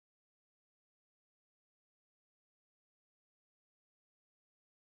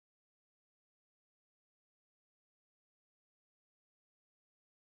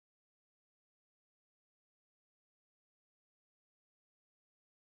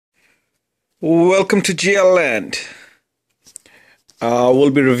Welcome to GL Land. We'll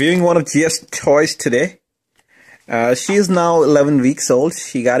be reviewing one of Gia's toys today. She is now 11 weeks old.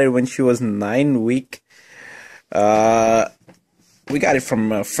 She got it when she was 9 weeks. We got it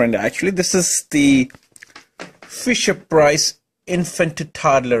from a friend actually. This is the Fisher-Price infant to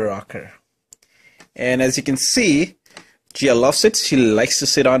toddler rocker. And as you can see, Gia loves it. She likes to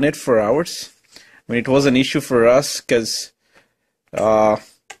sit on it for hours. I mean, it was an issue for us because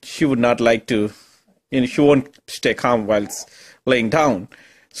she would not like to, she won't stay calm while it's laying down.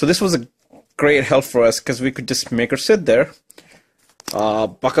 So this was a great help for us because we could just make her sit there,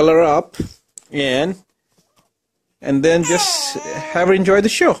 buckle her up, and then just have her enjoy the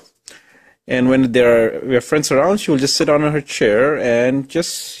show. And when we have friends around, she will just sit on her chair and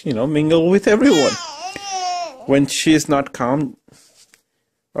just, mingle with everyone. When she is not calm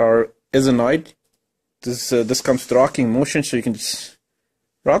or is annoyed, this comes to rocking motion, so you can just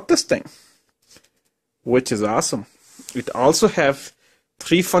rock this thing, which is awesome. It also have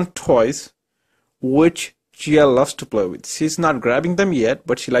 3 fun toys which Gia loves to play with. She's not grabbing them yet,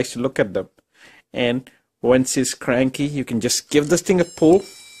 but she likes to look at them. And when she's cranky, you can just give this thing a pull,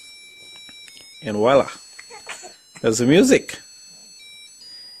 and voila, there's the music,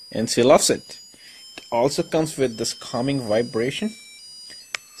 and she loves it. It also comes with this calming vibration,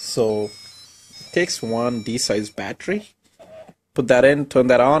 so it takes one D-size battery. Put that in, turn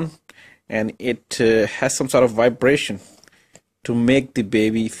that on, and it has some sort of vibration to make the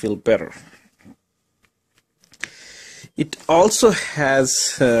baby feel better. It also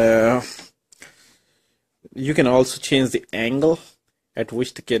has, you can also change the angle at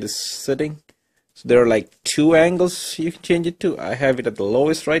which the kid is sitting. So there are like 2 angles you can change it to. I have it at the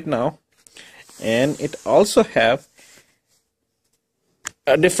lowest right now. And it also have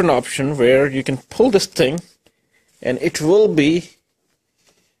a different option where you can pull this thing and it will be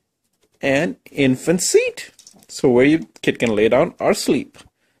an infant seat, so where your kid can lay down or sleep.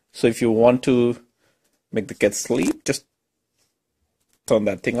 So if you want to make the kid sleep, just turn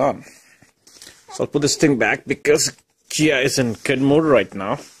that thing on. So I'll put this thing back because Gia is in kid mode right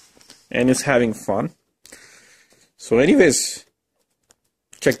now and is having fun. So anyways,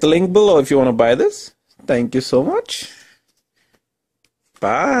 check the link below if you want to buy this. Thank you so much.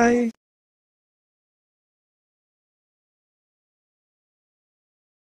 Bye.